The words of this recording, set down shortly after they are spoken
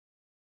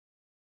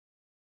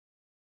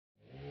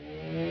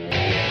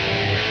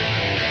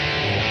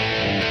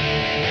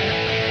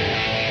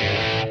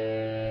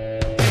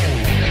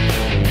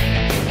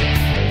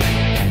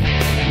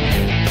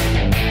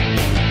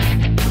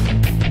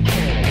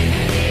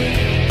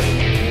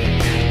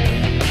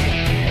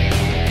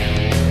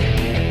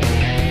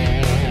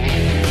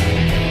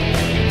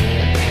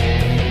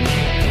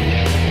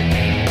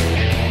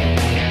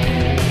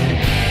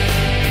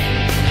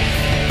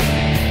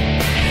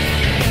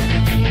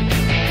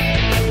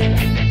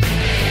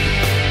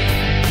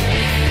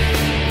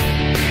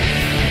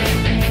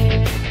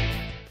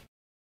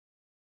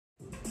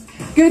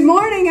Good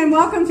morning and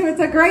welcome to It's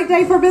a Great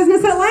Day for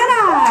Business Atlanta.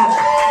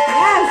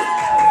 Yes,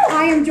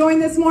 I am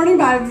joined this morning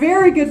by a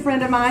very good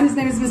friend of mine. His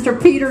name is Mr.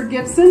 Peter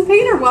Gibson.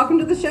 Peter, welcome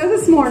to the show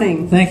this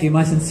morning. Thank you.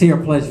 My sincere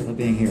pleasure for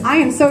being here. I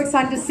am so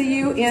excited to see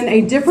you in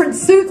a different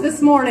suit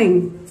this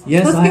morning.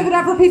 Yes, Let's give it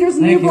up for Peter's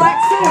new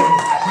black suit.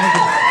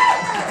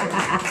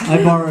 Thank you.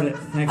 I borrowed it.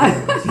 Thank you.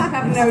 I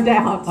have no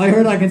doubt. I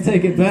heard I can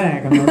take it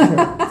back. I'm not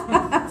sure.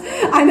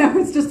 I know,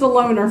 it's just a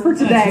loaner for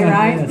today,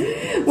 right?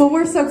 Yes. Well,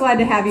 we're so glad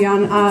to have you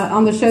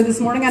on the show this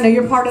morning. I know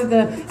you're part of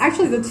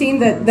the team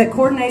that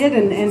coordinated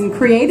and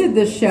created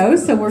this show,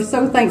 so we're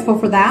so thankful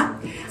for that.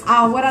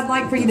 What I'd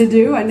like for you to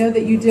do, I know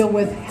that you deal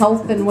with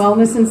health and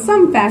wellness in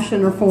some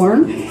fashion or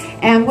form,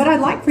 and what I'd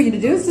like for you to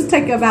do is just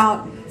take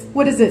about,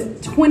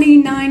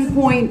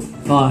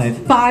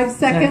 29.5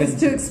 seconds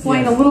to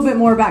explain a little bit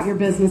more about your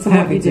business and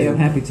what you do.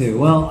 Happy to.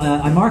 Well,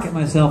 I market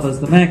myself as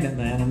the Magnet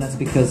Man, and that's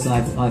because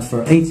I've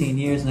for 18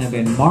 years now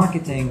been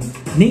marketing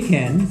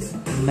Nikken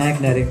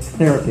magnetic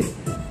therapy.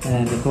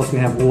 And of course we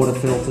have water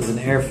filters and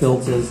air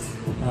filters.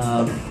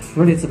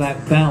 Really it's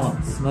about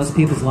balance. Most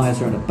people's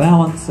lives are out of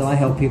balance, so I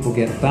help people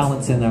get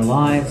balance in their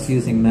lives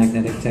using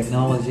magnetic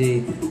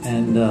technology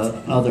and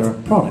other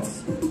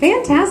products.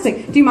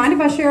 Fantastic. Do you mind if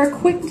I share a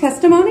quick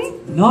testimony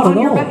on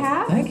your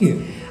behalf? Thank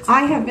you.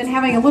 I have been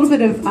having a little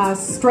bit of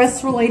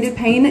stress-related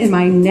pain in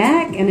my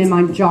neck and in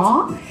my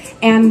jaw,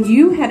 and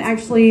you had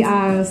actually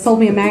sold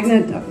me a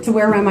magnet to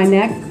wear around my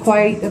neck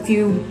quite a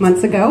few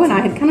months ago, and I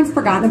had kind of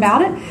forgotten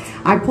about it.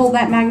 I pulled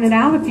that magnet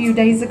out a few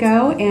days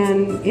ago,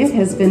 and it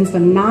has been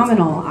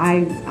phenomenal.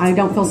 I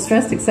don't feel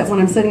stressed except when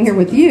I'm sitting here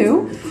with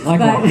you.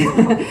 Likewise.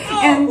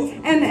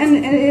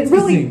 and it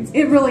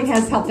really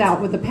has helped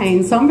out with the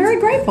pain, so I'm very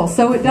grateful.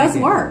 So it does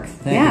work.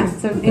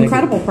 It's an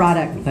incredible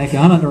product. Thank you.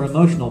 I'm under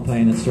emotional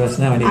pain and stress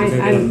now. I need to go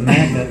get a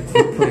magnet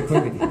pretty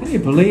quickly. Can you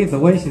believe the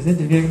way she's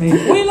interviewing me?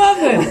 We love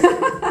this.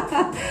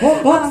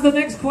 What's the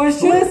next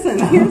question? Listen,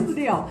 here's the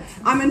deal.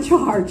 I'm in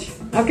charge,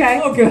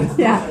 okay? Oh, good.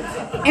 Yeah.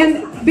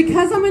 And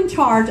because I'm in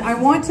charge, I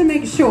want to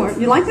make sure.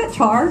 You like that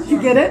charge?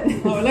 You get it?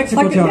 Oh,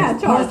 electrical charge. Yeah,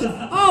 charge.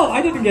 Oh,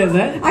 I didn't get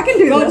that. I can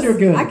do this. You're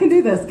good. I can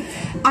do this.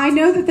 I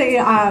know that the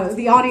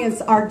audience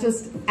are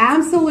just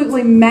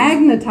absolutely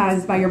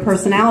magnetized by your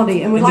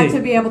personality and would like to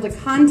be able to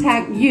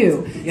contact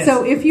you. Yes.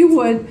 So if you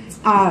would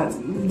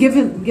give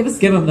them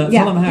the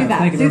tell them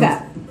how. Do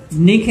that.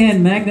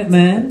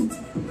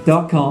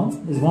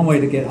 NikkenMagnetMan.com is one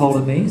way to get hold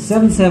of me.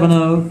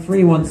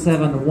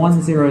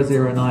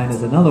 770-317-1009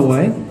 is another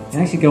way. You can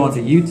actually go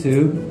onto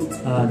YouTube,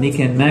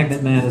 Nikken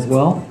Magnet Man as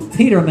well.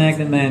 Peter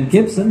Magnet Man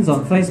Gibson's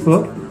on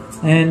Facebook.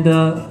 And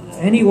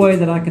any way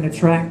that I can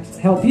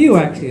help you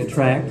actually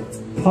attract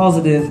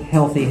positive,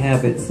 healthy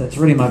habits. That's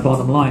really my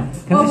bottom line.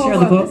 Can I share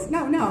the book?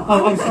 No.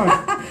 Oh, I'm sorry.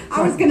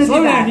 I was going to do that.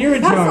 Slow down, you're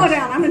in charge. Slow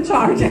down, I'm in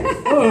charge.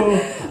 Oh.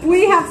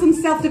 We have some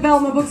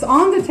self-development books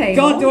on the table.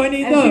 God, do I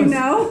need those? As you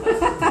know.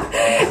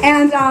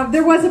 And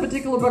there was a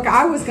particular book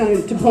I was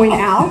going to point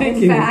out,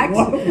 in fact.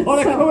 What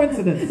a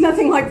coincidence.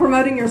 Nothing like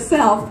promoting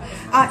yourself.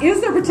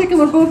 Is there a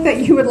particular book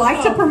that you would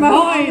like to promote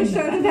on the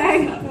show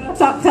today?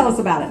 Tell us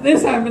about it.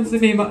 This happens to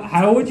me.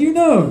 How would you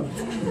know?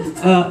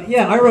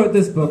 I wrote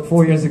this book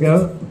 4 years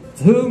ago.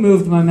 Who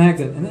Moved My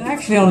Magnet? And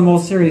actually, on a more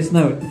serious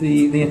note,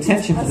 the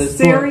intention for this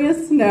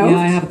serious note? Yeah,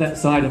 I have that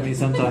side of me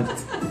sometimes.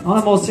 On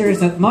a more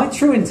serious note, my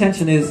true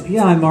intention is,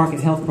 I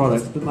market health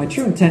products, but my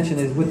true intention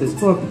is with this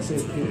book,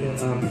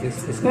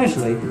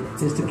 especially,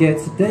 is to get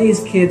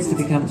today's kids to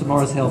become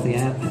tomorrow's healthy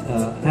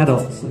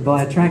adults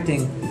by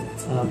attracting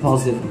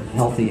positive,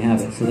 healthy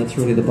habits. So that's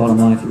really the bottom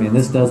line for me, and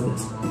this does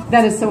this.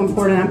 That is so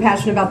important. I'm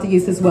passionate about the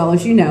youth as well.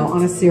 As you know,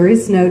 on a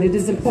serious note, it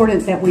is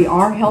important that we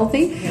are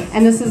healthy,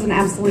 and this is an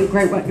absolute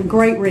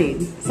great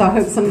read. So I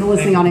hope some of the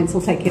listening audience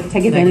will take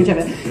advantage of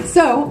it.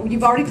 So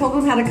you've already told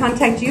them how to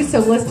contact you, so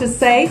let's just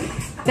say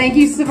thank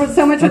you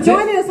so much for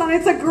joining us on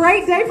It's a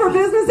Great Day for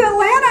Business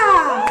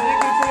Atlanta.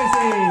 Thank you,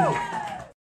 Tracee.